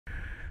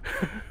Not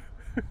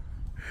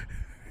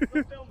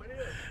filming, are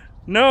you?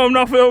 No, I'm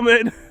not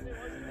filming.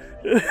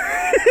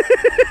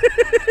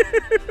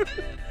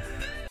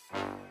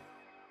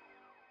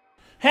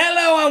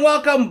 Hello and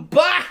welcome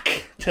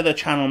back to the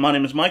channel. My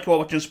name is Mike. We're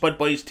watching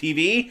Spudboys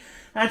TV.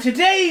 And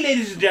today,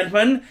 ladies and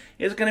gentlemen,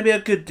 is going to be a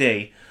good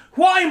day.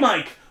 Why,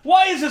 Mike?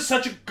 Why is it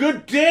such a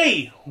good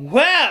day?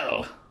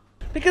 Well,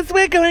 because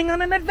we're going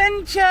on an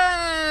adventure.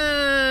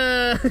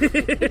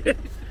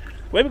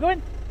 Where are we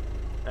going?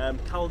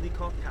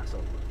 Caldicot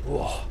Castle.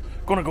 Oh,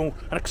 gonna go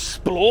and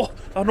explore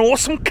an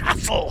awesome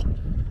castle.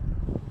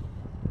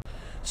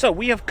 So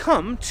we have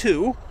come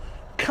to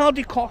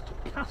Caldicot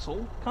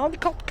Castle.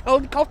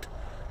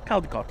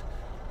 Caldicot.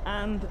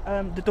 And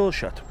the door's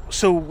shut.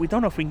 So we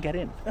don't know if we can get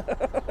in.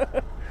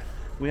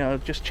 We are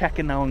just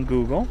checking now on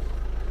Google.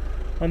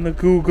 On the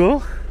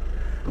Google.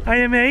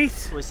 Hiya,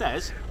 mate. Well, it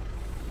says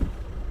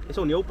it's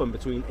only open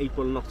between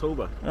April and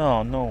October.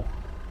 Oh no.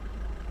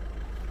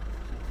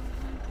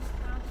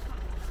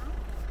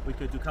 We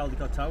could do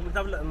Caldicot town. We could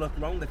have a little look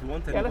around if you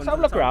wanted. Yeah, let's have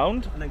a look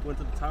around. And then go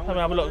into the town. Let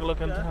me have a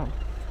look into town.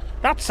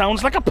 That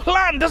sounds like a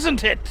plan,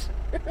 doesn't it?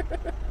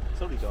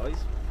 Sorry guys,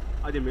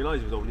 I didn't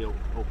realise it was only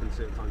open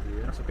certain times of the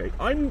year. That's okay.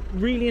 I'm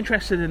really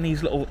interested in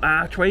these little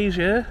archways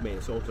here. Mate,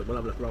 it's awesome. We'll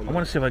have a look around. I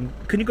want to see if I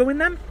can you go in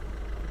them?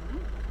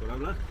 We'll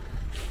have a look.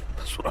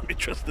 That's what I'm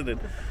interested in.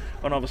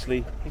 And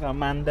obviously, you got a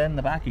man there in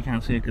the back. You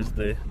can't see it because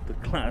the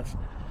glass.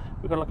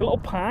 We've got like a little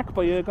park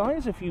by here,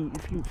 guys. If you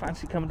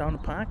fancy coming down the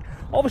park.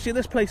 Obviously,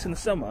 this place in the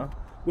summer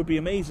would be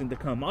amazing to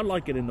come. I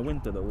like it in the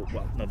winter though.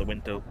 Well, not the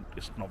winter.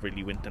 It's not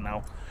really winter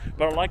now,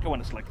 but I like it when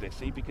it's like this.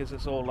 See, because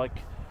it's all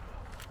like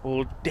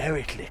all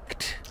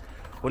derelict.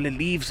 All the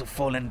leaves are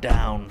falling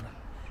down.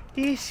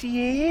 There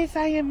she is,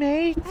 hiya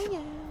mate.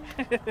 Hiya.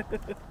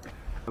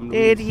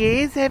 There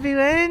he is,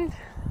 everyone.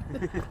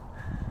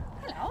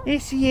 Hello. There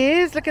she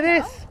is. Look at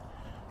this.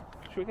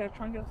 Should we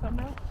try and get some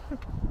now? In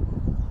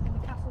the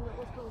castle that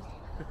was closed.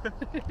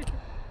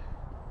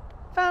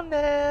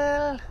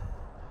 Thumbnail.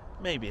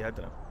 Maybe, I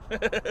don't know.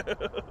 Let's get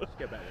better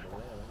than that.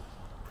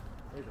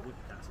 There's a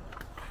wicked castle.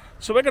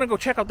 So we're gonna go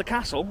check out the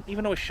castle,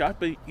 even though it's shut.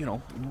 But you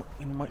know,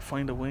 you might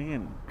find a way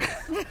in.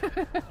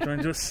 Trying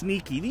to do a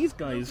sneaky. These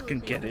guys can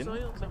get in.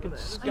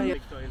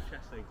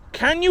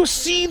 Can you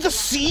see the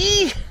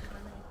sea?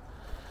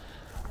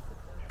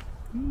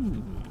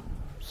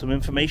 Some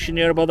information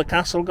here about the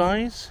castle,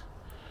 guys.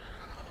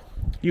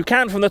 You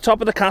can from the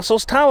top of the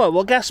castle's tower.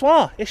 Well, guess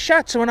what? It's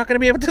shut, so we're not going to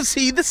be able to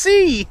see the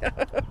sea.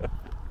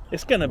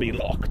 It's going to be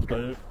locked, but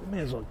we may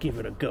as well give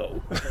it a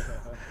go.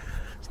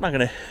 It's not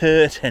going to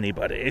hurt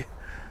anybody.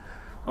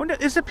 I wonder,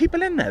 is there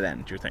people in there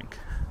then, do you think?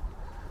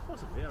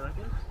 Possibly, I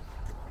reckon.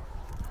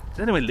 Does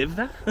anyone live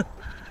there? We've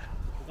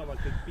got like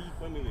big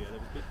when we were here, there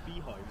was big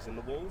beehives in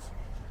the walls.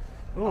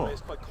 Oh.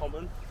 It's quite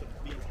common for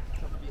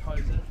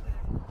beehives there.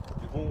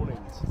 With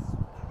warnings.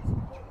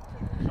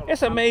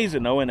 It's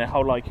amazing though, isn't it,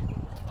 how like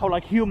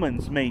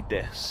humans made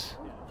this.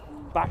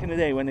 Back in the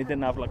day when they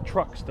didn't have like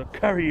trucks to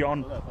carry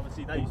on. Look,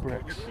 obviously that used to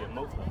be a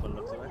moat by the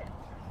looks of it.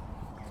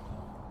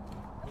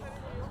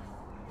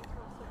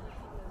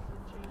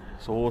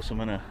 It's awesome,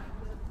 isn't it?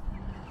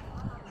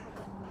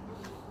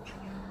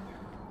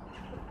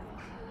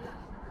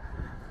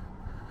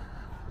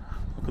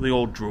 Look at the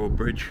old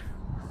drawbridge.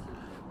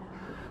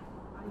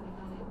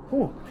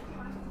 Oh.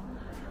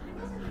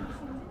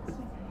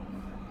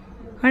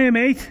 Hiya,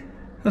 mate.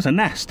 That's a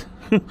nest.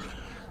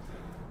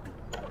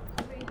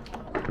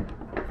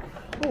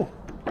 Oh.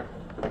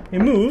 It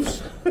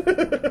moves.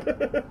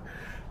 The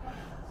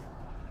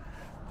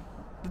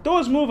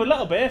doors move a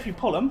little bit if you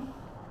pull them.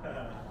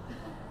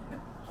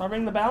 Shall I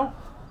ring the bell?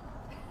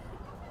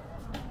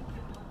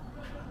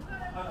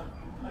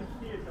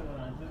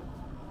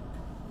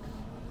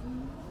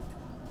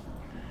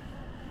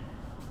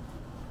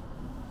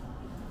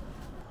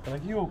 I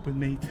like you open,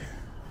 mate.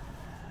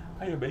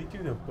 Hiya, mate,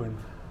 you open.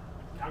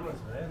 Cameras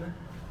there, isn't it?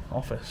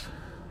 Office.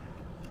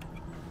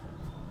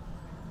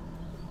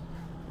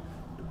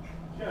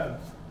 Yeah.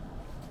 Is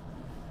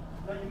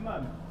that your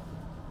mum?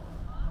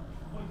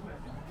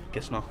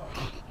 Guess not.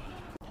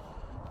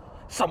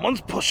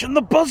 Someone's pushing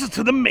the buzzer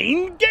to the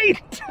main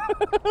gate!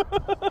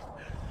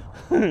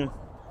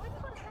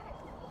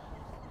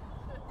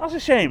 That's a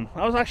shame.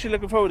 I was actually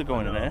looking forward to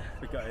going in there.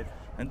 Forgot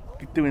And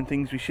doing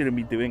things we shouldn't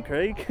be doing,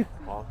 Craig.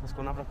 Well, let's go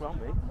and have a look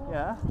around, mate.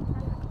 Yeah.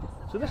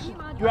 So this, do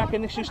you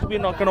reckon this used to be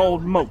like an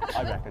old moat?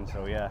 I reckon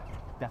so, yeah.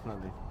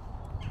 Definitely.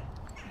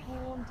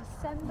 On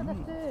December the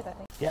 3rd, I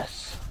think.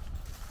 Yes.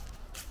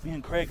 Me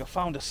and Craig have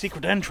found a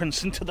secret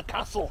entrance into the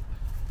castle.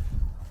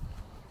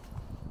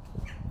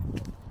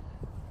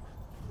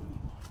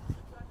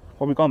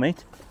 What we got,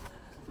 mate?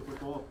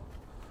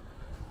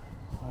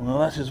 Well,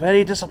 that is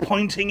very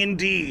disappointing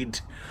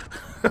indeed.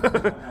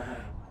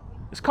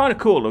 It's kind of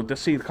cool, though, to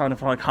see kind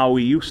of like how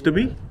he used to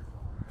be.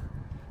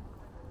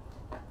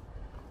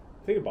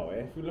 Think about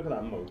it, if you look at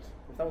that moat,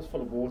 if that was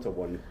full of water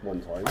one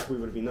time, we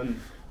would have been the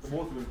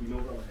water would have been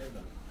over our head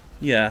then.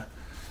 Yeah.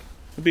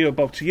 It'd be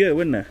about to you,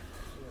 wouldn't it?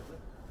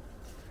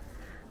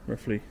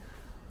 Roughly.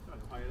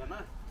 Higher than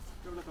that.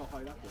 Have a look how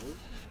high that goes.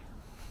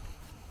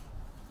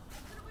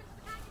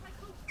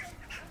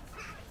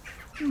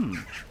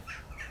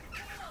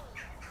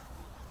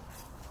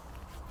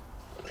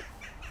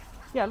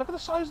 Yeah, look at the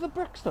size of the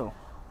bricks though.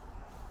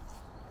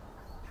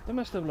 They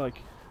must have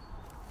like...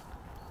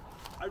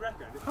 I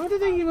reckon. How do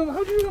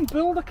you even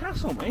build a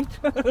castle, mate?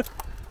 I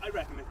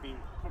reckon it's been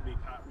probably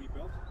part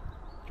rebuilt.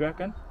 Do you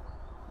reckon?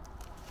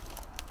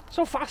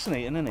 So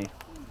fascinating, isn't he?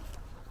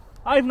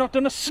 I've not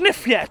done a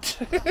sniff yet.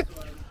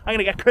 I'm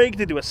gonna get Craig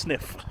to do a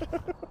sniff.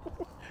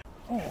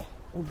 Oh,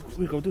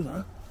 we'll go do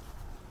that.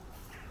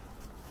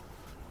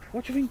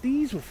 What do you think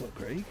these were for,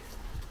 Craig?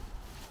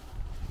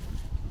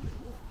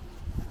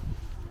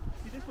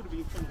 See, this would have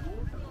been full of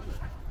water,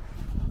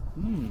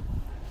 wouldn't it?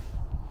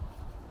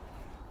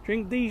 Do you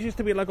think these used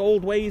to be like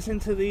old ways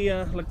into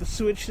the like the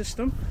sewage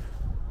system?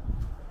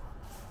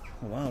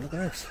 Oh wow, look at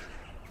this.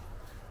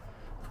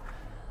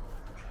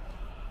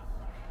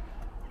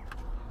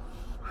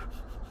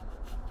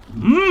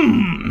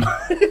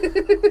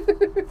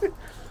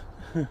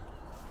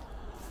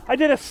 I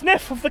did a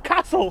sniff of the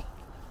castle.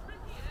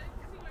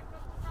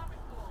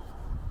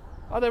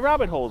 Are they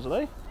rabbit holes, are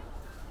they?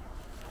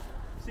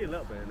 See a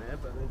little bit in there,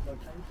 but there's like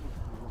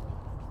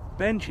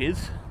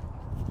Benches?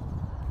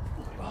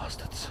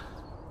 Bastards.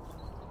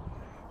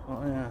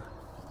 Oh yeah.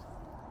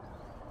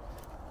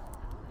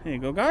 Here you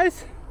go,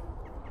 guys.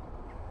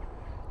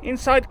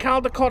 Inside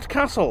Caldicot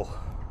Castle.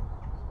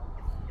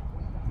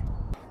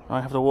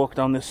 I have to walk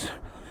down this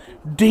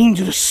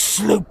dangerous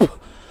slope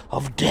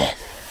of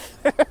death.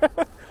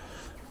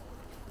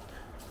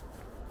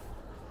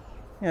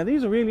 Yeah,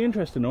 these are really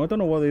interesting though. I don't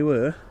know what they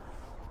were.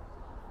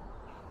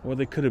 What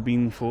they could have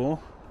been for.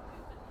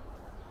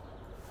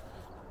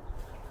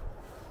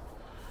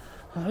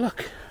 Oh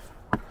look.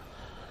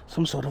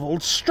 Some sort of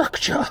old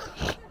structure.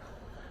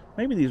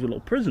 Maybe these were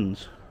little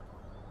prisons.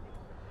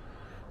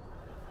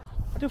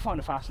 I do find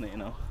it fascinating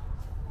though.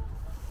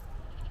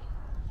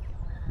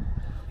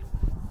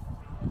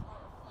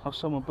 How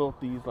someone built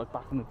these like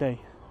back in the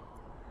day.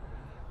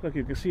 Look,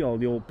 you can see all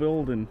the old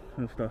building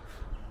and stuff.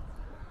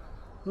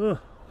 Ugh.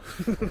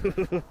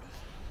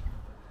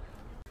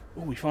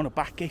 Oh, we found a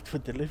back gate for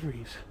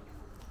deliveries.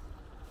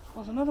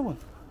 There's another one.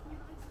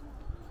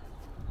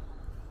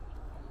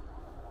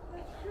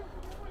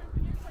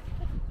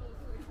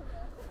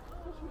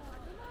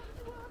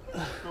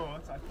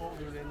 God, I thought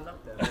we were in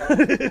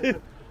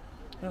lockdown.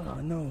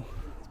 Oh no.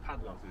 It's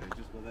padlocked in it,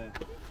 just were there.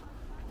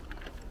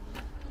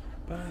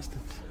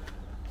 Bastards.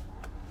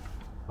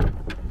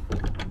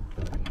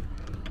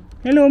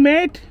 Hello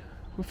mate,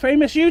 we're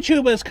famous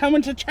YouTubers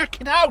coming to check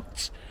it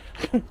out.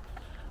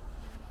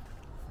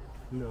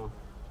 No.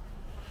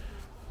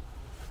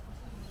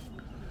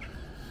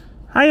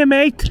 Hiya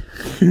mate.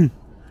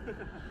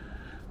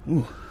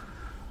 Ooh.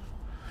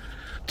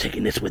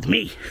 Taking this with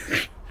me.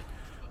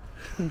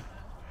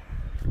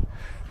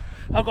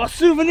 I've got a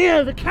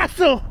souvenir of the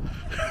castle.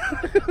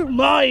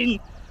 Mine.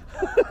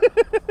 There's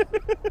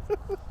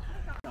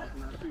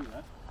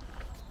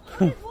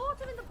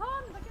water in the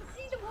pond. I can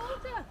see the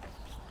water.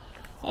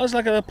 Oh, it's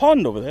like a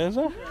pond over there, is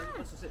there?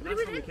 It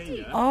was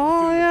empty.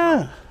 Oh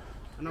yeah.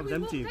 And that was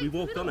empty. We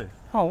walked on it.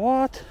 Oh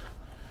what?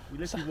 We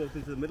literally walked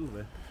into the middle of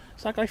it.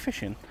 It's like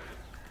fishing.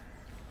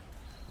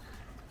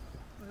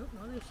 I hope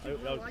not. There's I still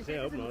was going to say,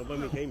 I hope not.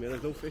 When we came here,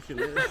 there's no fish in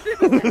there.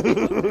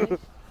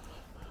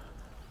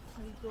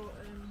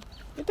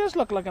 It does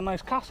look like a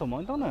nice castle,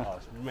 mine, doesn't it?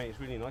 Oh, mate, it's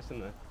really nice in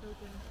there.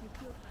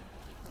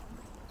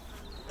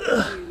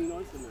 Really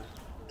nice in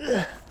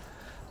there.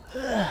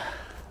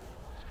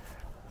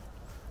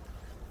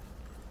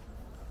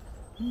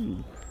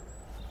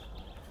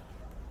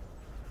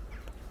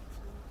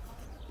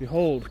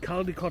 Behold,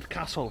 Caldicot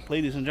Castle,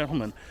 ladies and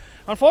gentlemen.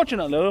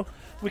 Unfortunately, though,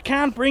 we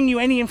can't bring you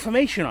any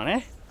information on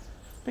it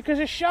because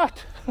it's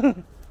shut.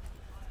 But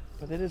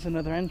there is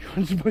another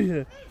entrance by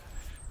here.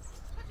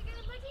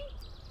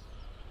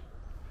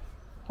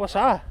 What's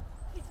that?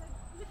 It's a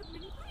little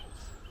mini bridge.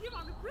 You're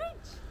on a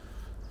bridge.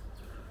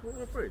 What,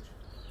 on a bridge?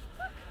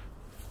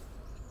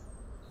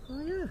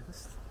 Oh yeah.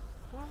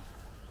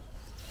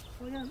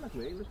 Oh yeah, look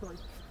mate, it looks like...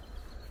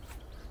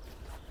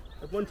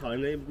 At one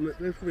time,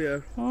 there's probably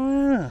a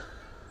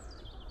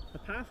Oh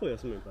pathway or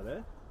something by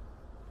there.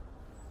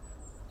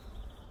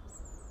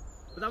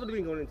 But that would have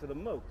been going into the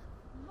moat.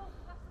 yeah.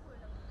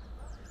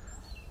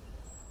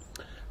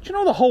 Do you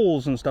know the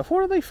holes and stuff?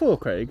 What are they for,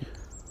 Craig?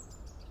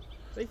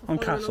 They for On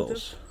firing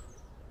castles?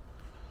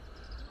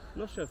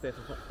 I'm not sure if they're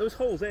for fire. Those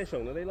holes they're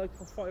showing, are they like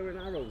for firing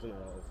arrows and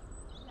all?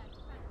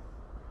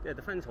 Yeah,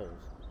 defence holes.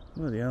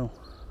 Bloody hell.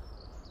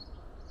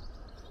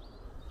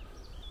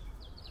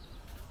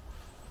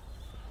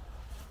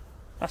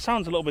 That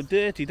sounds a little bit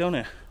dirty, don't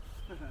it?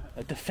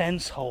 A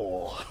defence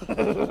hole. It's not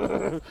the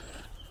mouth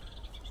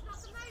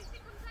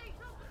it comes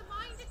out of, the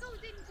mind it goes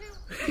into.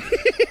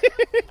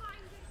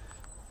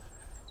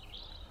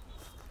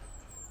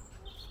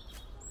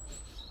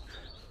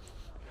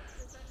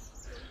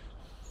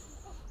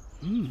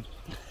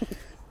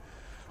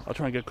 I'll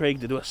try and get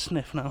Craig to do a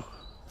sniff now.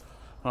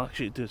 I'll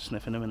actually do a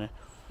sniff in a minute.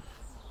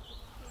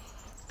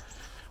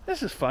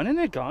 This is fun, isn't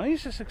it,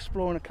 guys? Just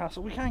exploring a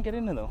castle. We can't get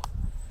in there though.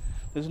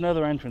 There's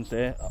another entrance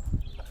there.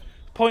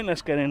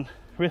 Pointless getting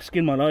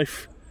risking my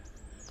life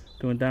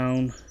going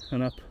down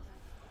and up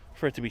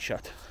for it to be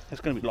shut.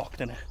 It's going to be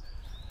locked in it.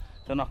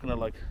 They're not going to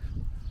like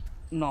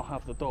not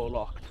have the door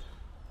locked.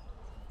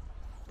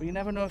 But you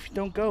never know if you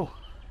don't go.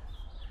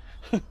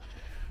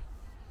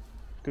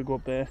 Could go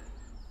up there.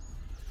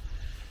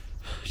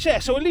 Yeah,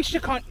 so at least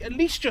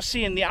you're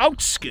seeing the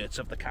outskirts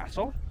of the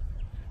castle,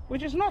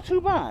 which is not too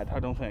bad, I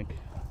don't think.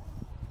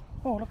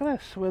 Oh, look at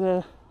this, with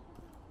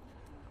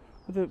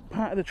the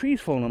part of the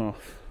trees falling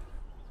off.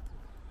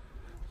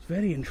 It's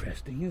very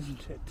interesting,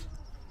 isn't it?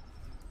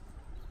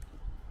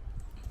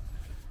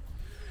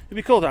 It'd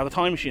be cool to have a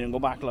time machine and go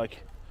back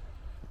like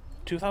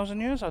 2,000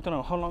 years. I don't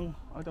know how long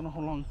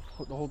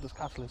the whole this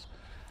castle is.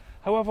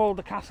 However old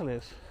the castle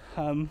is,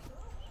 and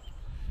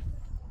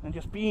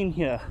just being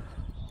here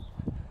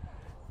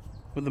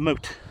with the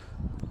moat.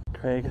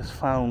 Craig has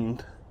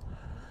found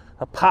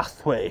a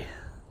pathway.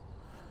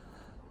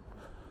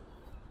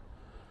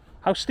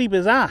 How steep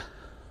is that?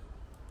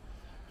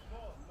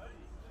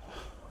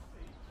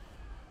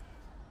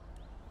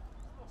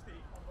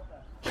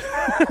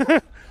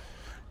 I'm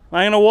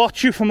going to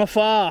watch you from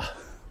afar,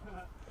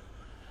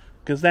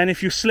 because then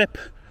if you slip,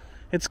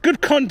 it's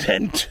good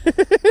content.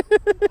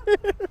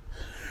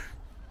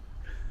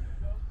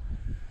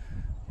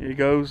 Here he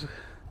goes.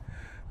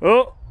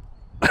 Oh!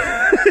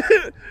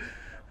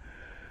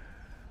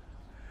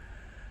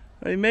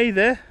 They made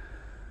it.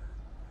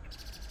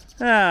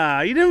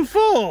 Ah, you didn't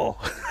fall.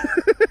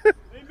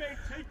 They may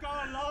take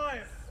our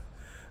lives,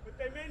 but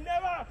they may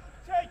never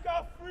take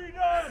our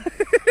freedom.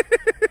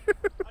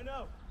 I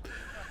know.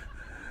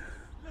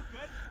 Look,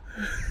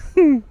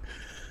 man.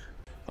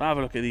 I'll have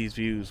a look at these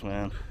views,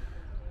 man.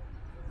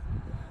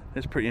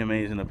 It's pretty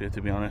amazing up here,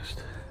 to be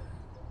honest.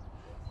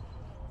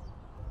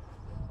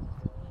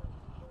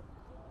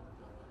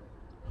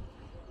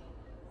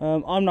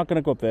 I'm not going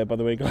to go up there, by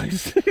the way,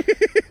 guys.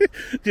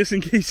 Just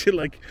in case you're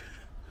like,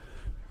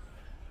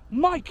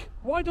 Mike,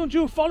 why don't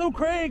you follow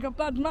Craig up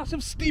that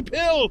massive steep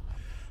hill?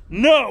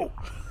 No!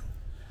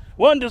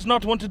 One does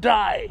not want to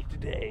die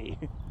today.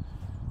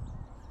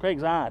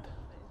 Craig's hard.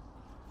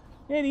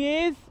 Here he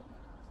is.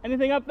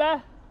 Anything up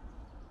there?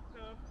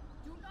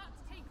 Do not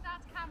take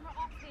that camera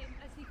off him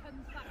as he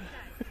comes back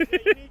down.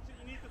 Yeah,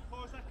 you need to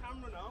pause that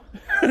camera now.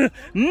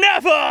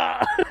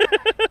 Never!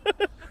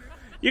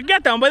 You can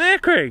get down by there,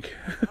 Craig.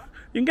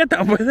 You can get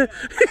down by there.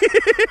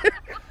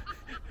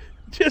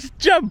 Just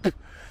jump.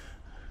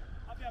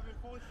 I'll be having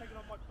phones taken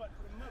off my butt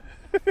for a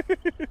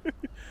month.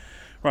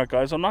 Right,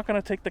 guys, I'm not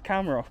going to take the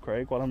camera off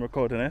Craig while I'm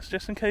recording this,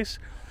 just in case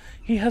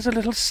he has a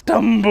little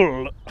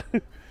stumble.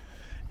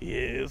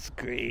 Yes,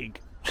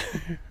 Craig.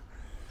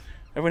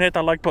 Everyone hit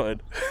that like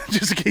button,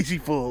 just in case he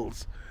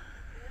falls.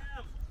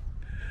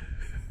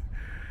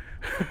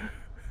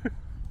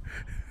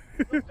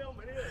 You're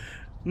filming, are you?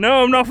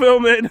 No, I'm not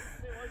filming.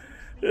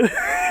 It's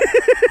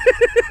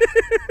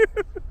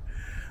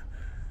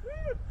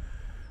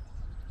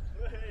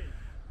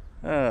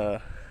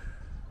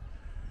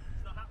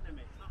not happening,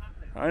 mate. It's not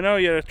happening. I know,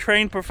 you're a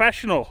trained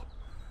professional.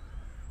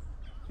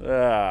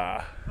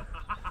 Ah.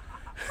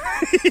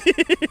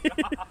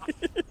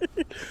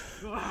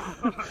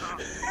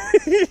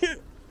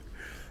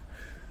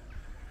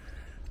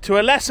 To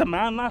a lesser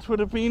man, that would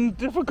have been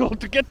difficult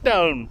to get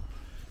down.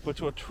 But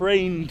to a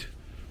trained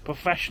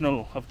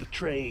professional of the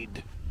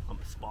trade, I'm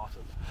a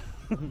Spartan.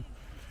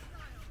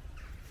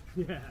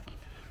 Yeah.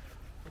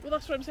 Well,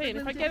 that's what I'm saying.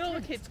 If I get all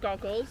the kids'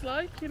 goggles,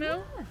 like, you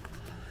know.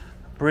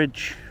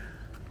 Bridge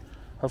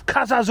of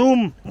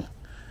Kazazum.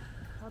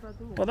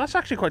 Well, that's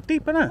actually quite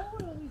deep, isn't it?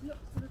 Paul always looks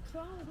for the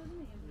troll, doesn't he,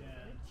 in the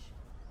bridge?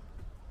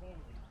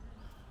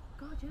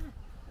 God, yeah.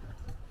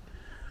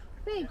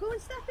 Babe, go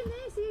and step in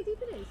there, see how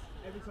deep it is.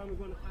 Every time we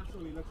go in the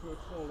castle, we look for a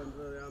troll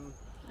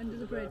Under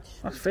the bridge.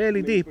 That's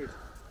fairly deep.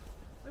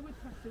 I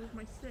would press it with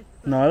my stick.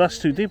 No, that's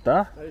too deep,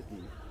 that. That is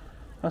deep.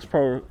 That's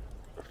probably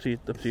up to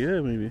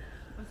you, maybe.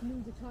 That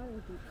means a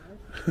child deep,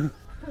 right?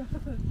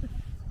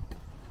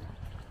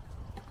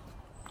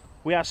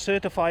 We are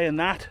certifying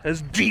that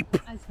as deep.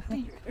 As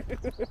deep.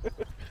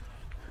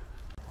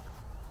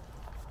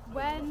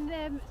 When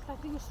I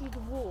think it was the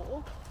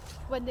war,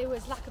 when there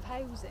was lack of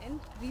housing,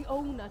 the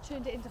owner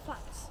turned it into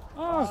flats.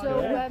 Oh, So,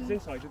 yeah, it's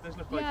inside. It does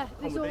look like Yeah,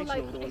 it's all accommodation like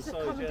over the one it's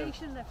side,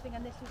 accommodation and everything,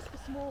 and this was for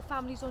small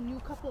families or new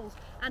couples,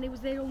 and it was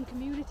their own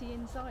community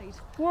inside.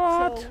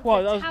 What? So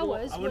What? the That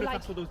was- towers I were wonder if like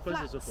that's what those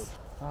buzzers are flats.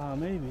 for. Ah,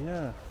 maybe,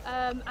 yeah.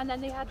 And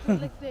then they had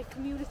like the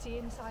community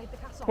inside the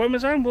castle. When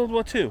was that in World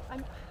War II?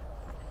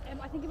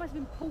 I think it must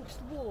have been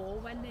post-war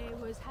when there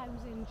was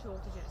housing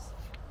shortages.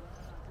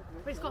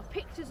 But it's got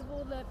pictures of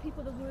all the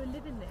people that were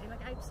living there,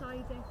 like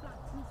outside their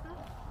flats and stuff.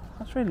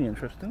 That's really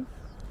interesting.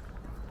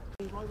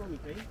 Right when we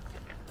came.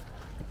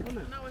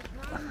 No, it's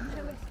wrong.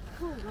 So it's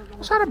cool.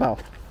 What's that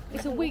about?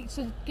 It's a week,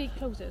 so the gate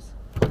closes.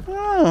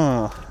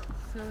 Oh,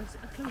 So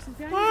it closes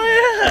behind you. oh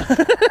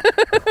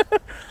yeah.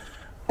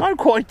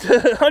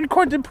 I'm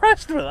quite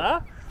impressed with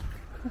that.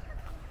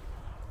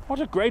 What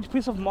a great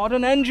piece of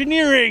modern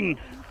engineering.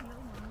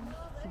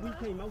 So we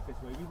came out this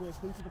way, we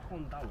walked into the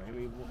pond that way,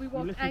 we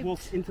walked literally out.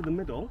 walked into the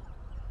middle,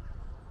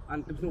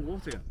 And there was no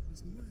water here.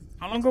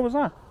 How long ago was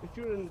that? It was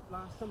during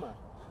last summer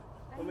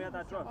when we had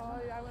that drought. Oh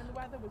yeah, when the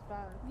weather was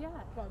bad. Yeah.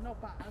 Well,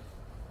 not bad.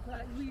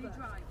 Like really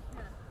dry.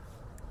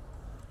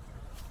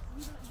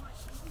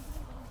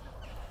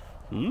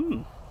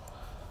 Yeah.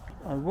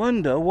 I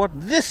wonder what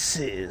this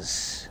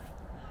is.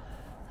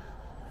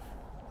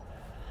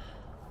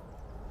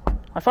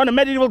 I found a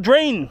medieval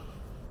drain.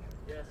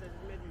 Yeah, it says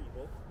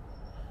medieval.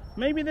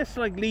 Maybe this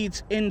like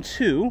leads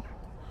into.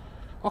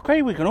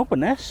 Okay, we can open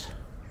this.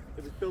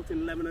 It was built in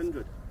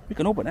 1100. We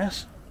can open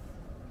this.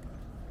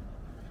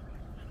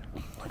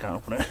 I can't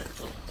open it.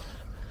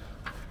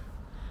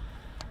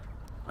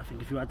 I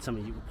think if you had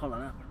something, you could pull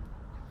that up.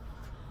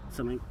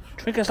 Something. Do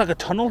you think it's like a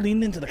tunnel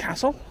leading into the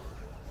castle?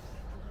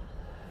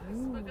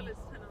 Smuggler's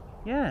tunnel.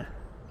 Yeah.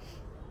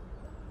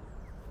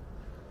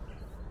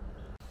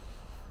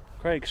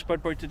 Craig,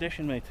 Spudboy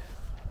tradition, mate.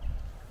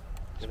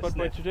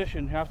 Spudboy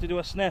tradition. You have to do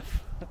a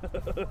sniff. I'm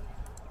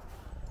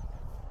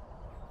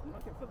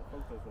looking for the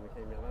photos when we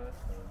came here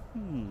last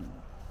time.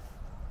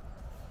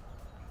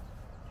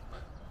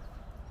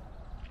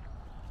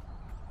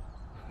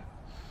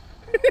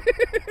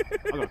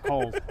 I got a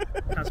cold.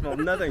 Can't smell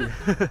nothing.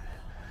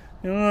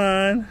 Come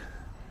on.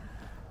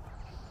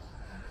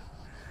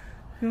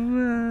 Come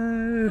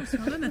on. Don't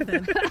smell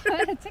anything.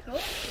 Tickle.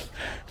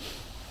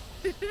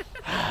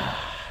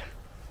 Ah!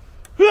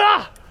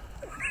 Yeah,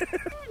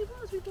 it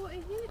was. We bought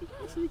it here.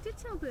 Yeah, so we did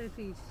sell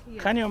burpees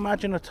here. Can you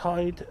imagine a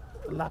tide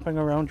lapping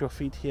around your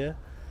feet here?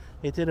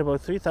 It did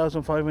about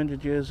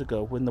 3,500 years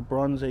ago when the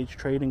Bronze Age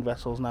trading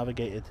vessels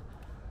navigated.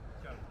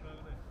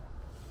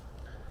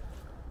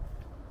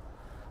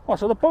 Oh,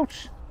 so the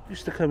boats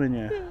used to come in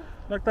here? Yeah.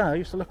 Like that? It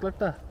used to look like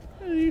that?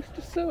 I used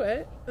to sew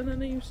it, and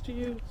then I used to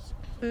use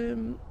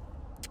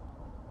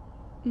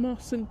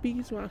moss and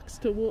beeswax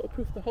to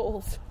waterproof the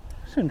holes.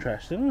 It's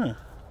interesting, isn't it?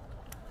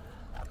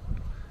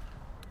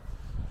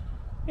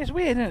 It's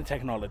weird, isn't it,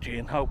 technology,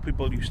 and how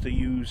people used to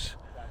use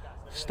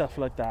stuff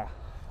like that.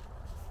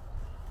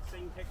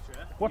 Same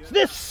picture. What's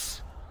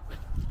this?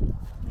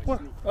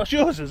 What? Oh, it's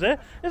yours, is it?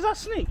 Is that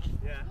Sneak?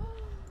 Yeah.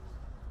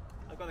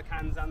 I've got the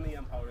cans and the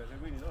powders. They're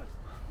really nice.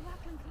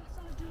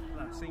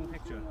 That same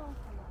picture.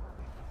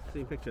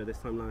 Same picture this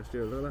time last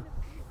year. Look at that.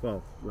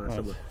 Well, last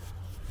summer.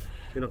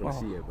 You're not going to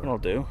see it, but I'll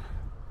do.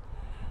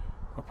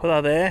 I'll put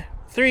that there.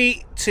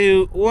 3,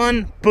 2,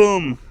 1,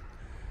 boom.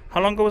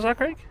 How long ago was that,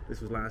 Craig?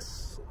 this was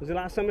last. Was it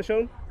last summer,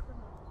 Sean?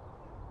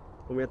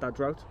 When we had that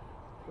drought?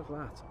 Look at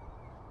that.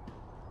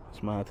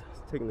 It's mad.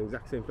 It's taking the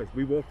exact same place.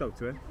 We walked out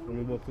to it and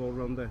we walked all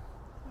around there.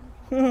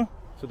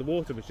 So the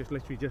water was just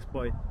literally just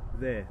by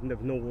there, and there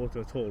was no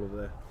water at all over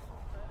there.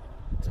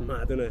 It's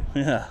mad, isn't it?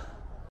 Yeah.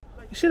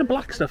 You see the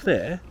black stuff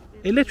there?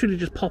 It literally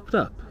just popped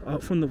up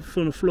out from the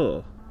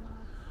floor.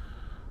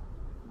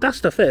 That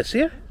stuff there,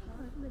 see it?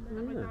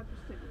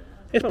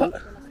 It's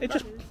it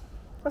just.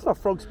 That's not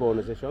frog spawn,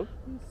 is it, Sean?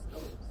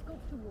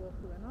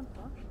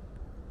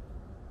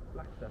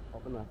 Black stuff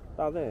popping up.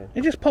 That there.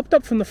 It just popped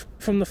up from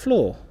the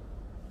floor.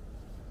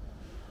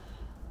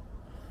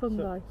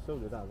 Fungi. So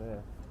did that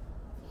there.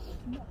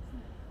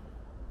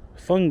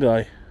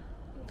 Fungi.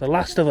 The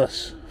Last of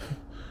Us.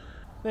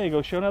 There you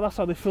go, Shona. That's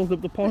how they filled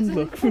up the pond.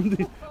 Look from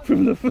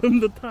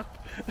the tap.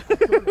 We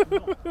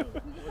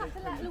just have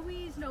to let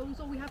Louise know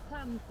what we have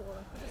planned for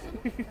her.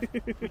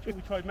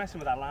 We tried messing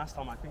with that last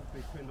time. I think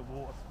they turned the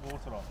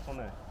water off,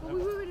 wasn't it? Well,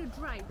 we were in a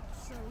drought,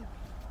 so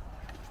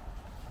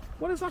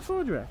What is that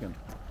for, do you reckon?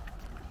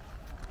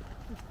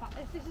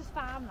 if this is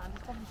farmland,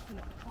 it's probably still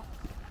at the top.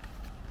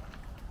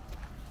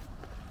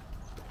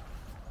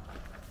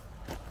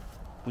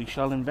 We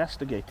shall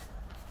investigate. Yeah,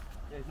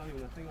 there's not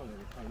even a thing on it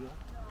this time, no?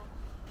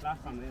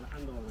 Last time they had a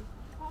handle on it.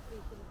 Probably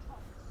for the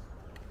tops.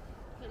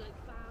 For like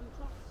farm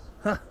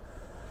trots.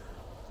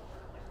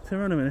 Turn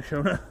around a minute,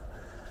 Shona.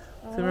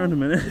 Turn around a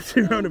minute.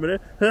 Turn around a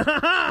minute.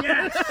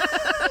 Yes!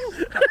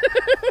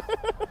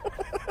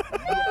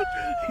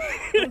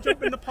 Don't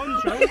jump in the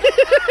pond, Sean.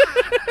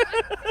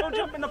 Don't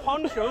jump in the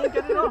pond, Sean.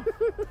 Get it off.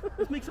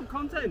 Let's make some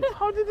content.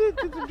 How did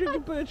the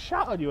drinking bird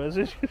shout on you? As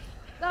it?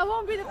 That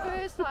won't be the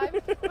first time.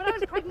 When I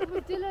was pregnant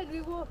with Dylan,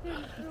 we walked in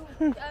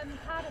through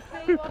Cardiff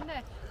Bay, wasn't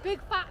it? Big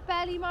fat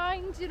belly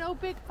mind, you know,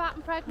 big fat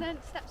and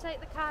pregnant. Steps out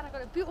the car and I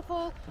got a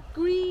beautiful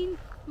green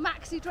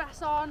maxi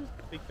dress on.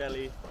 Big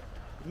belly.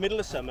 Middle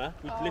of summer.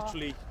 We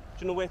literally. Do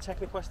you know where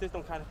Technoquest is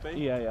on Cardiff Bay?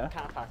 Yeah.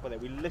 Car park with it.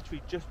 We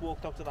literally just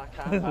walked up to that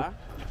car park.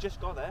 We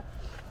just got there,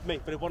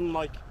 mate. But it wasn't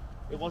like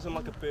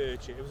a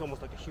bird shit. It was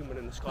almost like a human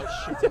in the sky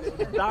shitting. It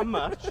was that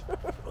much.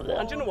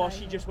 And do you know what?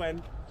 She just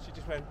went.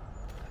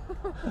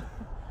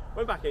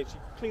 Went back in, she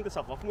cleaned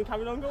herself off and we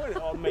carried on going.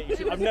 Oh mate,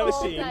 I've never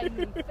seen.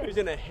 It was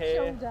in her hair,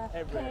 shoulder,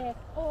 everywhere. hair,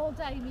 all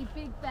day, me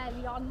big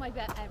belly on my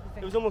bed,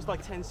 everything. It was almost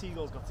like 10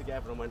 seagulls got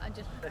together and went, And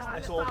just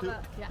let's all do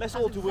that's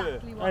her.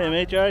 exactly what Hey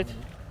mate, you alright?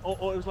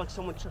 Or it was like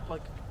someone chucked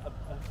like a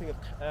thing of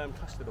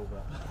custard over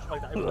her.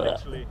 Like that. It was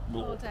literally.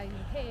 all day, me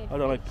hair, I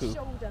don't like poo.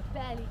 shoulder,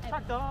 belly, everything.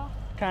 Tractor.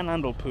 Can't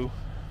handle poo.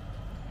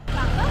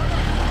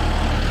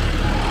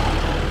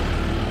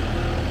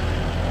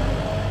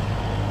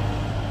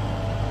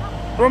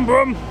 Brum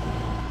brum.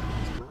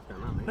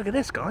 Look at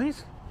this,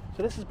 guys.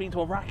 So this has been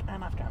to Iraq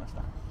and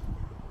Afghanistan.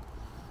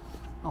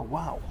 Oh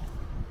wow.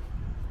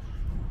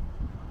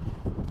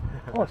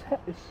 Oh,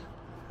 it's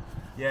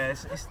Yeah,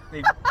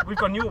 we've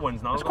got newer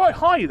ones now. it's quite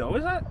high though,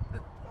 is it?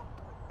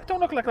 It don't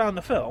look like that in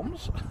the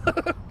films.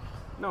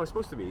 No, it's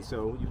supposed to be.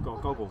 So you've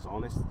got goggles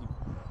on.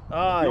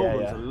 Oh, the old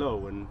ones yeah. are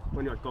low, and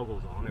when you had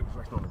goggles on, it was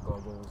resting on the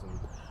goggles. And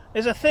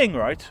There's a thing,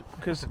 right?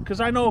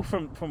 Because I know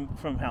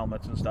from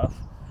helmets and stuff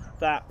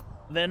that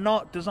they're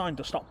not designed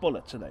to stop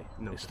bullets, are they?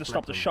 No, it's to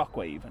stop the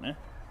shockwave, isn't it?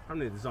 how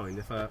they're designed,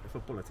 if a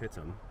bullet hits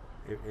them,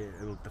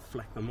 it'll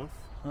deflect them off.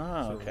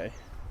 Ah, So, okay.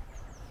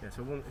 Yeah,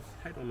 so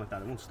if head on like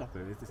that, it won't stop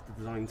it. It's just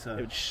designed to.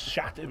 It would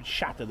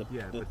shatter the.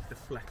 Yeah, but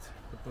deflect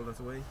the bullets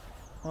away.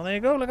 Well, there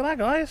you go. Look at that,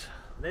 guys.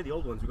 They're the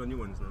old ones. We've got new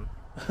ones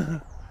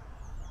now.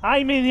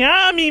 I'm in the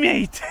army,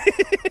 mate.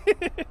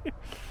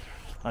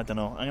 I don't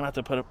know. I'm gonna have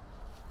to put a.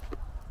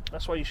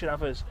 That's why you should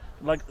have as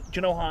like. Do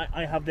you know how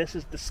I have this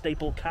as the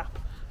staple cap?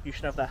 You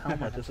should have that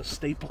helmet as a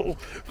staple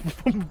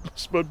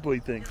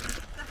Spudboy thing.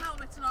 The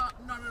helmet's not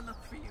a look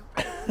for you,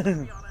 to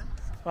be honest.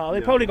 Well,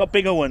 they probably got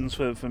bigger ones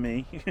for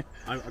me.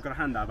 I've got to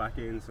hand that back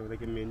in, so they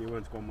give me a new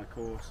one to go on my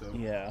course. So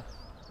Yeah.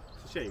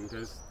 it's a shame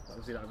because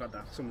obviously I've got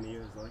that for so many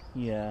years. Like.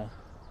 Yeah.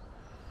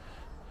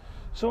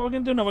 So what we're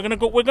gonna do now? We're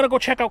gonna go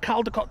check out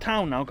Caldicot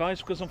town now,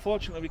 guys, because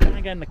unfortunately we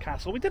can't get in the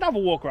castle. We did have a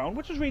walk around,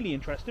 which was really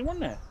interesting,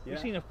 wasn't it? Yeah. We've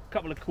seen a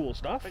couple of cool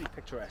stuff. Very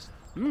picturesque.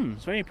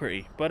 It's very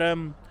pretty. But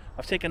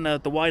I've taken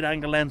the wide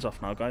angle lens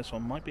off now, guys, so I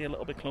might be a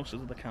little bit closer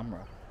to the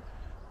camera.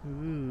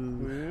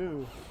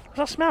 Ooh. What's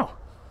that smell?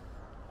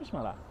 What do you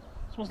smell that?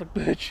 It smells like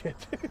bird shit.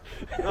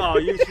 Oh,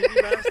 you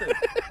shitty bastard!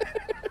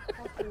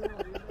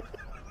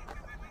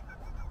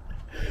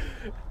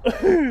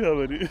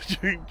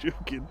 I'm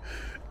joking.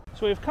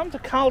 So we've come to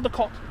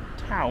Caldicot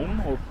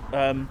town, or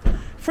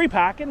free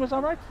parking. Was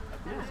that right?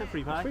 Yeah, it's a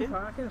free Free parking.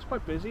 parking. It's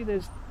quite busy.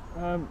 There's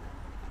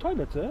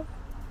toilets there,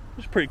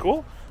 which is pretty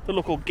cool. The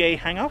local gay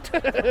hangout.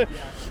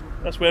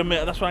 That's where I'm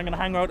going to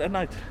hang out at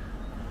night.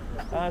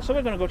 So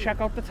we're going to go check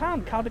out the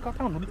town, Caldicot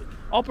town.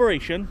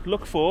 Operation: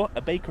 look for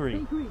a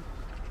bakery.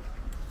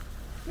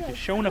 Because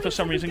Shona for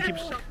some reason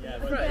keeps.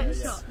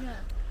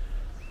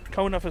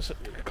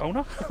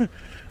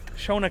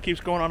 Shona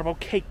keeps going on about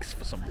cakes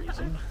for some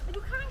reason.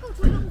 You can't go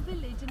to a little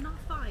village and not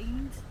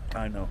find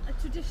I know. a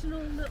traditional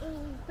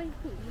little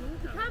bakery.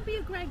 It can't be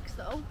a Greg's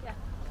though. Yeah.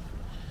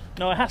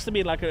 No, it has to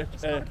be like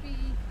It's gotta be.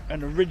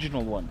 an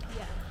original one.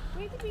 Yeah.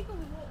 Where did we go?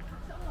 We walked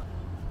past it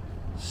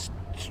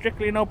on.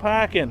 Strictly no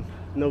parking.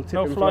 No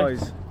tipping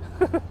flies.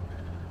 flies.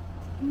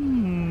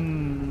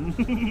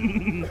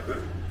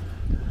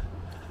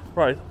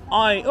 Right.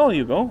 Oh,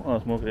 you go. Oh,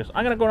 smoke this.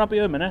 I'm gonna go up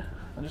here a minute.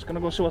 I'm just gonna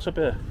go see what's up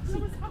here.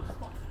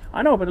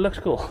 I know, but it looks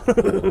cool.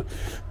 The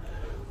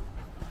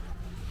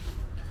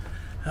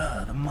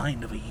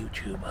mind of a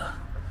YouTuber.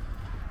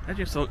 I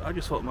just thought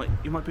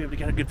you might be able to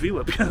get a good view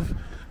up here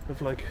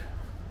of like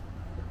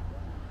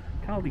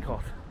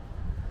Caldicot.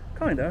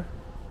 Kinda.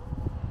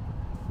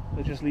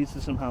 It just leads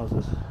to some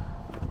houses.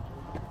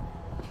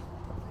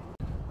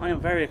 I am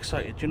very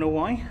excited. Do you know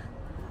why?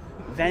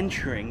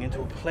 Venturing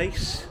into a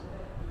place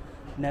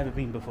never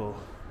been before.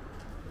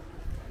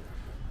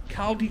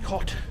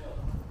 Caldicot.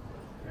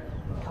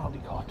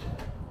 Caldicot.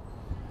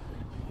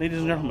 Ladies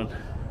and gentlemen.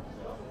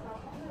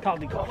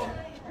 Caldicot.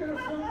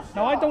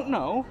 Now I don't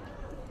know.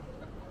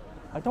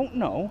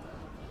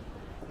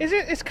 Is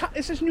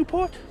this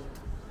Newport?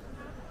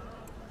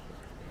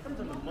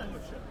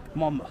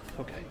 Monmouth,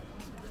 okay.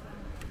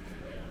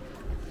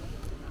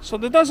 So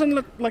there doesn't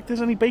look like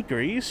there's any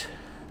bakeries.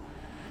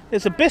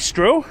 There's a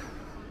bistro.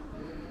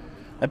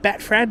 A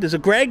Betfred, there's a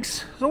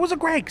Greg's. There's always a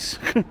Greg's.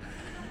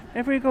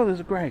 Everywhere you go, there's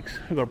a Greg's.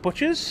 We've got a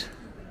butcher's.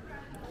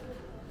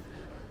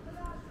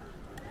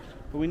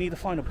 But we need to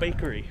find a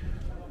bakery.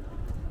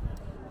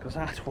 Because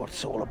that's what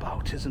it's all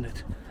about, isn't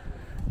it?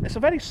 It's a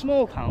very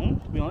small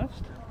town, to be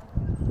honest.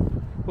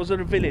 Was it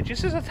a village?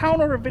 Is this a town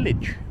or a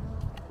village?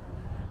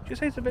 Did you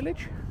say it's a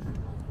village?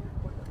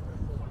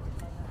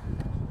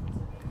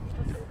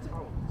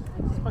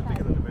 It's quite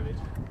bigger than the village.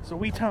 So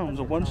wee town's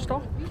a one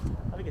stop.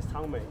 I think it's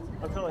town, mate.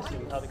 Until I see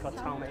how they got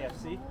town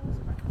AFC.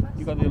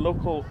 You got the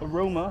local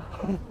aroma,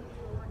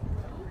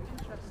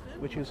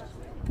 which is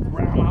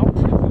ram out.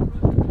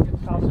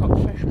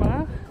 Caldicot Fish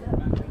Bar.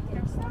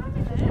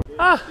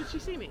 Ah! Did she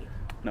see me?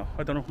 No,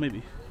 I don't know,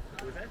 maybe.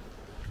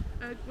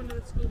 One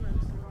of the schoolmen.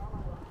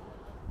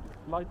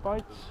 Light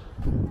bites.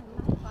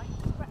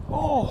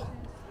 Oh!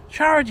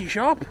 Charity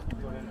shop!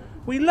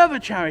 We love a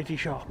charity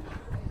shop.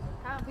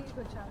 Can't beat a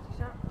good charity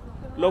shop.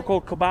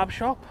 Local kebab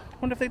shop.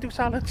 Wonder if they do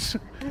salads.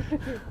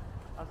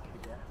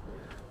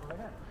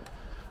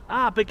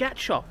 Baguette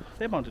shop.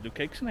 They're bound to do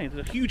cakes, aren't they?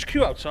 There's a huge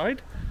queue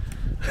outside.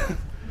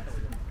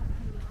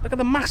 Look at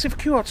the massive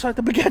queue outside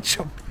the baguette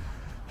shop.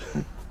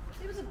 It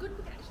was a good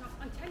baguette shop.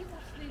 I tell you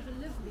what, they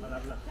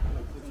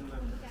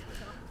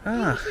were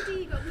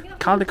lovely.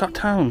 Caldicot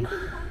town.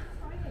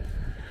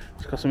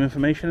 It's got some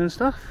information and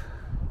stuff.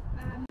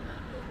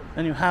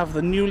 Then you have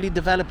the newly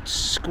developed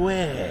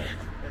square,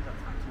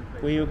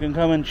 where you can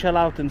come and chill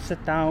out and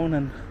sit down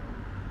and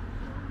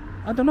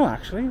I don't know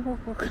actually.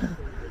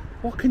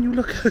 What can you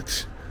look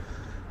at?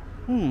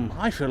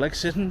 I feel like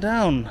sitting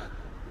down.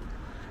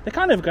 They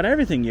kind of got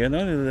everything here,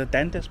 though. The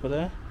dentist,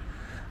 but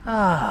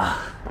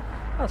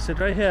I'll sit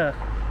right here.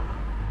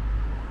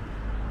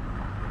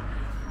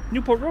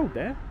 Newport Road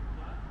there.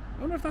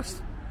 I wonder if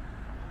that's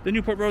the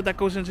Newport Road that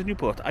goes into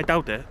Newport. I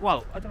doubt it.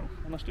 Well, I don't know.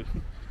 I must do.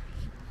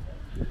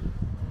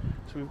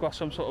 So we've got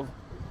some sort of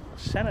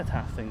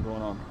cenotaph thing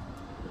going on,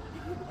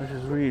 which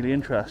is really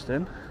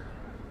interesting.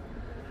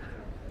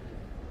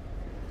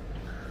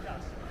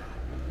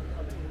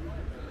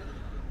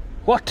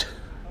 What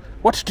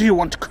do you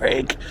want,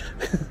 Craig?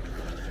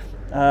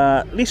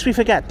 Least we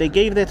forget, they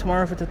gave their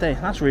tomorrow for today.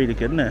 That's really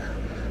good, isn't it?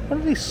 What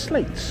are these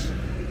slates?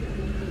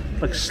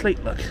 Like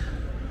slate, look.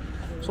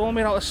 It's all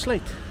made out of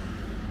slate.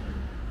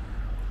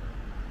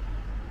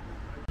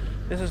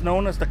 This is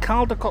known as the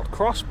Caldicot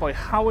Cross by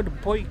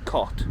Howard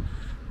Boycott,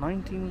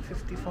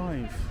 1955.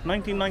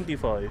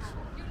 1995.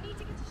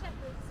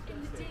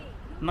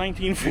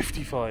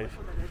 1955.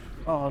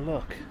 Oh,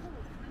 look.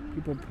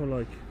 People put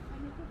like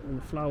all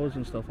the flowers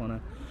and stuff on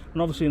it.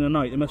 And obviously in the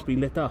night it must be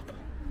lit up.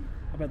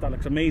 I bet that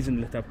looks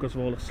amazing lit up because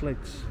of all the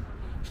slates.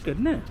 It's good,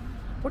 isn't it?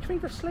 What do you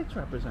think the slates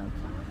represent?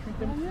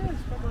 Do you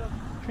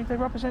think they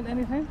represent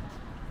anything?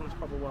 That's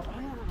probably what. I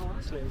don't know what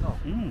that slate is off.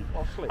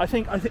 I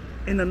think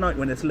in the night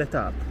when it's lit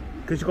up,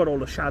 because you've got all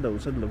the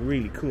shadows, it'll look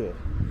really cool.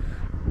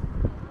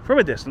 From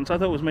a distance, I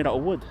thought it was made out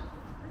of wood.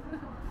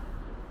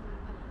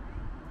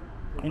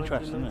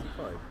 Interesting, isn't it?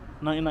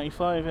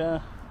 1995,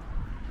 yeah.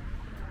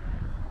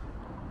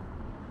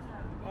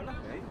 Oh, look,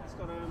 it's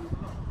got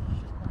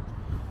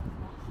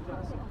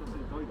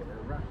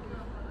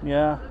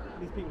Yeah.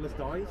 These people have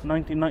died.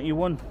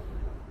 1991.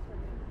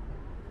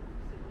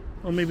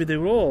 Or maybe they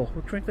were all.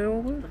 What drink they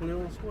all were? They're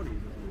all squaddies.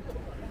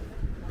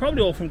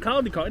 Probably all from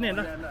Caldicot, isn't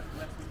it?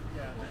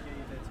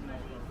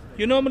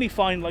 You normally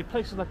find like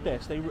places like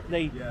this.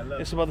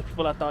 There's some other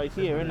people that died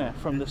here, isn't it?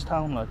 From this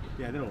town, like.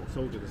 Yeah, they're all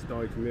soldiers that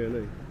died from here, aren't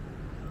they?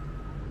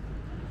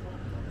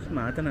 It's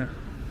mad, isn't it?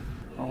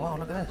 Oh wow,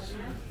 look at this.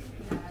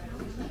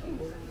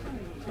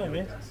 There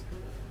it is.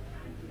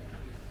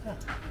 Yeah.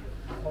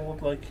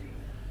 Old like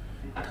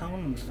town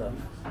and stuff.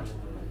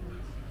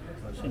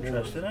 It's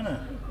interesting, isn't it?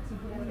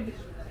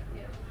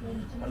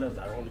 I love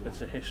that, all the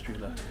bits of history,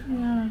 look.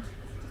 Yeah.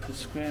 The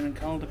square in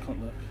Caldicot,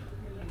 look.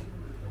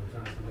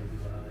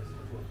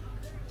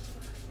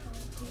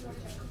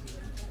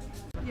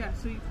 Yeah,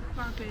 so you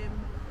grab him.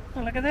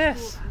 Oh, look at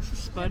this.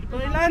 It's a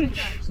Spudboy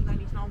lunch. So then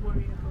he's not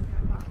worrying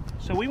about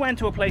that. So we went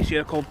to a place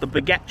here called the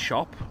Baguette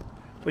Shop,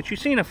 which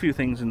you've seen a few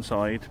things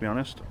inside, to be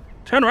honest.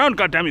 Turn around,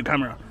 goddamn you,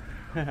 camera.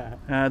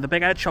 The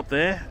Baguette Shop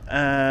there.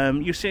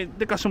 You see,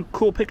 they got some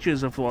cool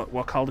pictures of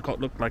what Caldicot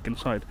looked like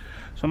inside.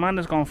 So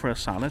Amanda's gone for a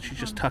salad. She's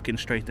just tucking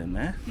straight in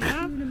there.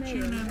 Yeah, tuna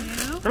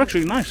meal. That looks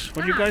really nice.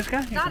 What do you guys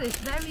get? That is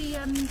very,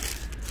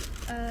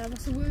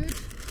 what's the word?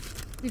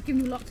 They've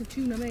given you lots of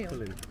tuna meal.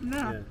 No.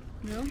 Yeah.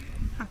 No?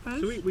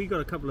 Happens. So we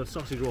got a couple of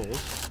sausage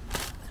rolls.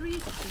 3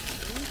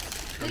 sausage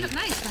rolls. They look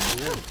nice,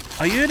 man.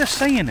 I heard a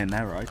saying in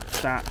there, right,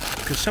 that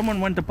because someone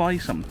went to buy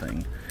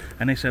something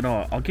and they said,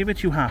 oh, I'll give it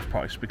to you half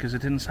price because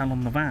it didn't sell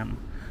on the van.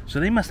 So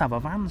they must have a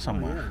van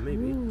somewhere. Oh, yeah,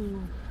 maybe.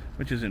 Ooh.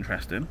 Which is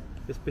interesting.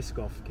 This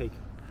Biscoff cake.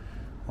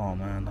 Oh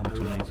man, that looks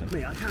amazing.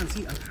 Mate, I can't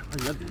see. I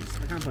love these.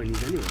 I can't find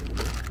these anywhere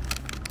anymore.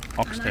 And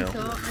Oxtail. I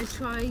thought I'd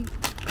try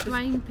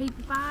drying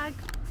paper bag,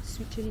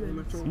 sweet chili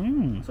mince.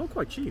 It's all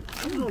quite cheap.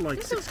 It's all like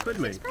 £6,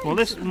 mate.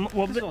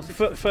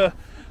 Well,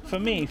 for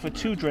me, for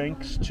 2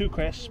 drinks, 2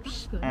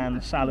 crisps, and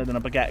a salad and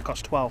a baguette, it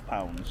costs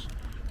 £12,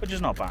 which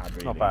is not bad,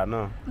 really. Not bad,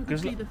 no.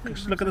 Because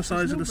look at the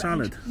size of the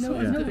salad. No,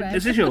 there's no red.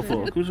 Is this your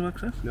fork? Who's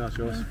access? No, it's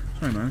yours.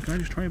 Sorry, man. Can I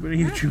just try a bit of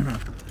your tuna?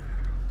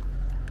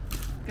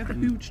 Get a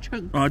huge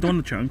chunk. Oh, I don't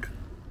want the chunk.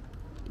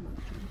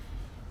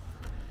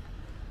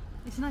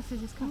 It's nice to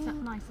just cut up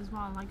nice as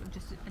well, like I'm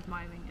just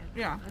admiring it.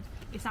 Yeah.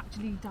 It's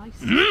actually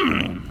diced.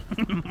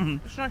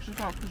 It's nice as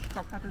well because it's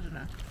got peppers in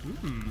it.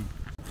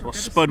 What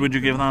spud would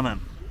you give that then?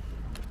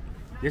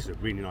 This is a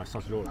really nice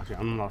sausage roll, actually.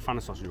 I'm not a fan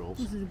of sausage rolls.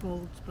 This is a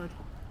gold spud.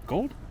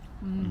 Gold?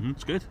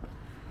 It's good.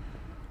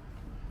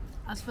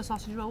 As for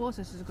sausage rolls,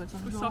 this is a good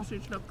sausage The roll.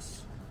 sausage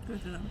looks good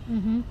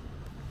enough.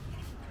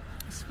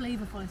 It's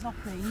flavourful, it's not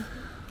plain.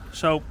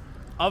 So,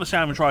 obviously I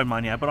haven't tried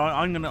mine yet, but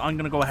I'm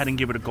gonna go ahead and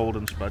give it a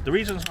golden spud. The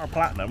reason it's not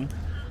platinum,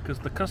 because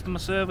the customer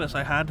service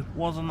I had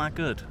wasn't that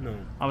good. No.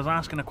 I was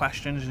asking her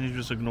questions and she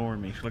was just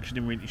ignoring me. She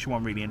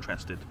wasn't really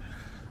interested.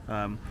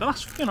 But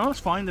that's that's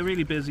fine. They're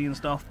really busy and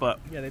stuff. But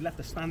Yeah, they left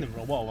us standing for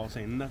a while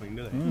saying nothing,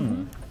 do they?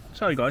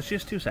 sorry guys,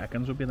 just 2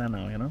 seconds. We'll be there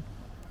now.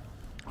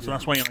 So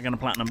that's why you're not getting a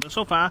platinum. But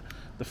so far,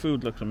 the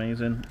food looks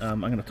amazing.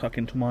 I'm gonna tuck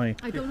into my.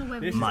 I don't know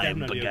whether This is My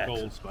definitely baguette. a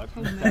gold spud.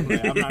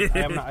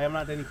 Definitely. I haven't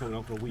had any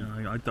cola for a week.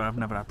 I've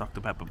never had Dr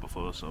Pepper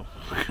before, so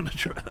I'm gonna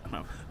try that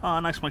now. Oh,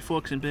 nice! My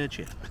fork's in bird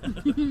shit.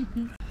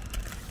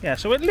 Yeah,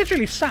 so it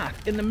literally sat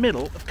in the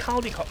middle of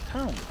Caldicot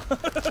town.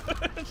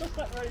 It's just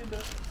sat right in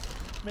the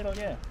middle,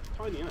 yeah.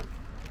 Tiny, isn't it?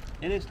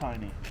 It is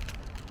tiny.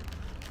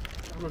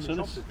 So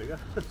this is bigger.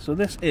 So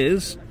this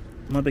is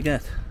my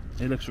baguette.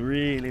 It looks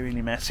really,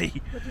 really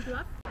messy. What did you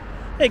have?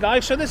 Hey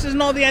guys, so this is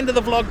not the end of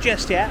the vlog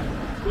just yet.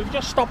 We've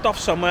just stopped off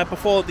somewhere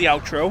before the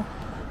outro.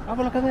 Have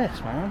a look at this,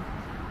 man.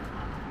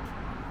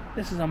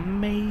 This is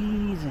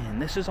amazing.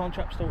 This is on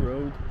Chepstow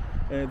Road.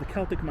 The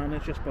Celtic Manor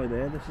is just by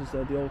there. This is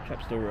the old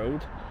Chepstow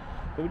Road.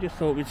 But we just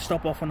thought we'd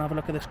stop off and have a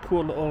look at this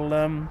cool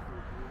little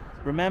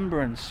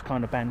remembrance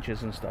kind of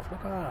benches and stuff.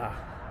 Look at that.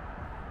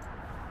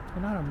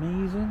 Isn't that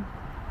amazing?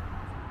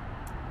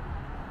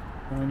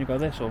 And then you got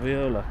this over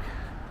here, look.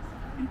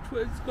 Each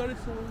one's got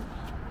its own.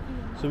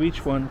 So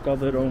each one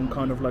got their own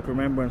kind of like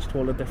remembrance to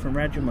all the different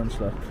regiments,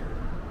 look.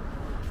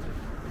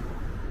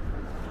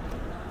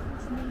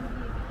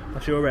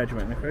 That's your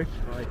regiment, Nick, right?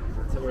 Aye,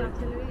 that's the word.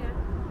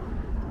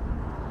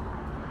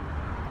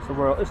 So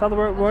we're, is that the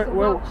word?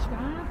 Welsh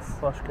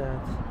Guards. Welsh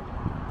Guards.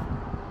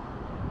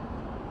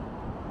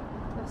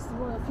 That's the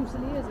Royal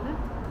Fusiliers, isn't it?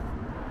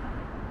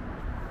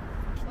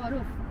 Oh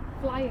no,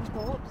 Flying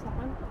Corps, that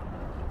one.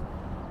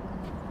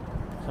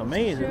 It's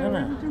amazing, isn't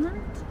it?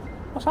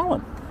 What's that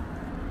one?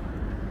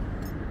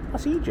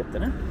 That's Egypt,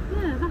 isn't it?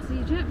 Yeah, that's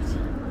Egypt.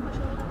 I'm not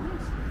sure what that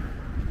is.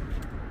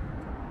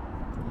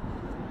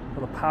 For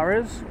the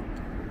Paras.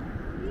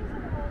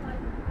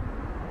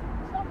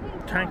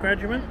 Tank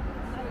regiment.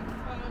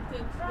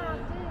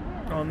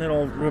 Oh, and then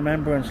all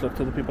remembrance, look,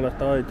 to the people that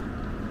died.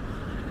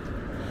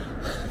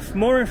 For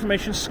more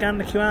information, scan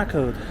the QR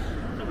code.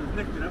 Someone's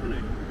nicked it, haven't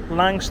they?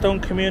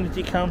 Langstone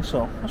Community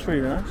Council. That's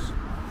really nice.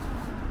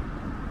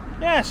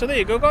 Yeah, so there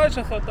you go, guys.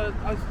 I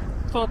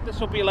thought this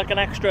would be like an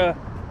extra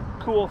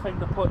cool thing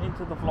to put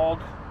into the vlog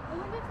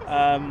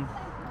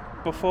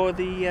before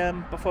the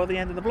end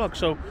of the vlog.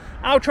 So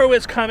outro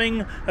is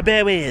coming.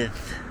 Bear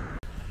with.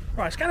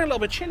 Right, it's getting a little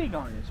bit chilly,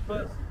 guys,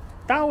 but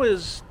that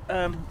was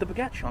the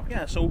baguette shop.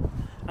 Yeah. So,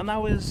 and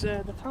that was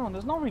the town.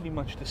 There's not really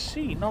much to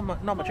see. Not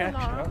much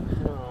extra.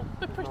 No.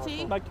 But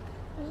pretty. Like,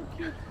 There's a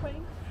cute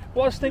queen.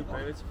 It's a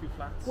few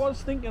flats.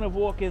 Was thinking of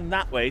walking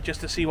that way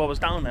just to see what was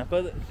down there,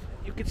 but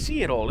you could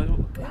see it all. There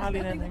was hardly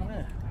anything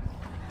there.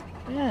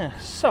 Yeah.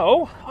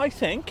 So I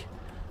think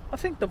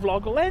the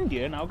vlog will end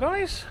here now,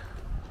 guys.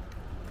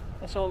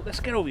 Let's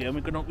get over here and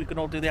we can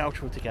all do the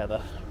outro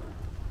together.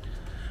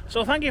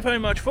 So thank you very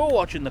much for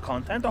watching the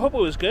content. I hope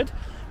it was good.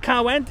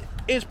 Carwent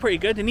is pretty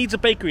good. It needs a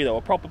bakery though,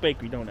 a proper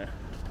bakery, don't it?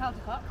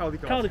 Caldicot.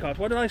 Caldicot.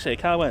 What did I say?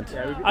 Carwent.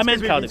 Yeah, I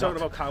meant Caldicot. Talking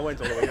about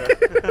Carwent all over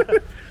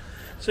here.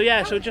 So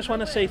yeah, so just want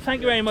to say thank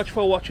you very much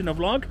for watching the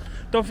vlog.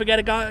 Don't forget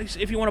it, guys,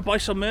 if you want to buy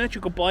some merch,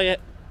 you can buy it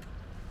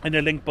in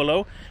the link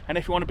below. And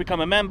if you want to become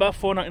a member,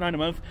 $4.99 a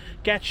month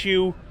gets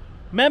you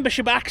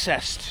membership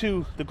access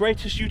to the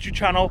greatest YouTube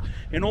channel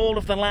in all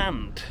of the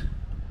land.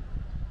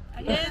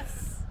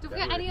 Yes. Don't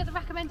forget any other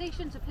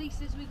recommendations of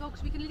places we go,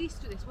 because we can at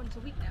least do this once a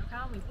week now,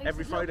 can't we? Places,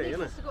 Every Friday, places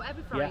isn't it? to go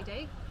every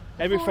Friday.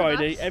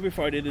 Yeah. Every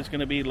Friday there's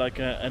going to be like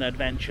an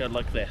adventure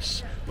like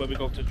this, where we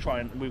go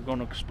to we're going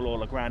to explore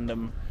like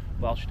random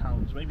Welsh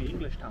towns, maybe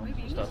English towns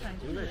and stuff.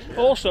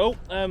 Also,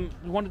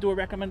 you want to do a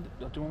recommend?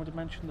 Do you want me to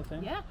mention the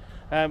thing?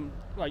 Yeah.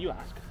 Well, you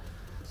ask.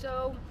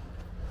 So,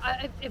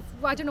 I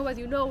don't know whether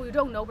you know or you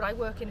don't know, but I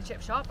work in a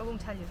chip shop. I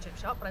won't tell you the chip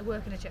shop, but I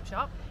work in a chip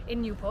shop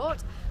in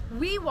Newport.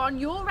 We want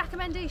your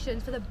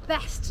recommendations for the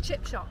best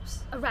chip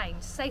shops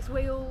around South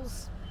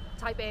Wales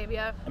type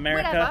area.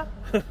 America.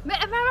 Whatever.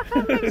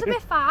 America is a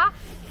bit far,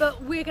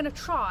 but we're going to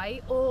try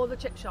all the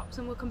chip shops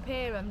and we'll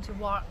compare them to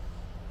what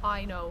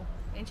I know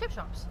in chip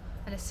shops.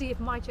 And let's see if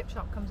my chip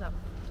shop comes up.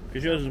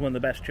 Because yours is one of the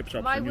best chip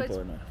shops in Newport,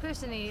 isn't it?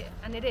 Personally,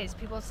 and it is,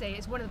 people say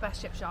it's one of the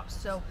best chip shops,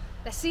 so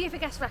let's see if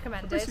it gets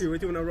recommended. Basically, we're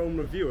doing our own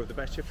review of the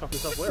best chip shop in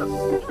South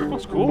Wales.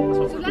 That's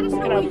cool. So let us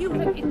know what you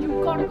think.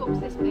 You've got to go to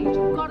this place,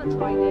 you've got to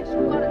try this,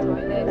 you've got to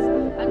try this,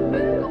 and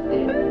we'll go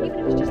there, even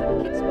if it's just like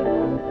a kid's meal.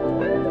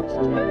 Fish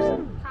and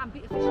chips. Can't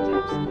beat a fish and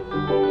chips.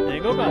 There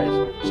you go,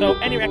 guys. So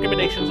any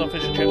recommendations on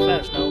fish and chips,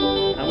 let us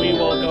know, and we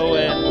will go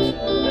and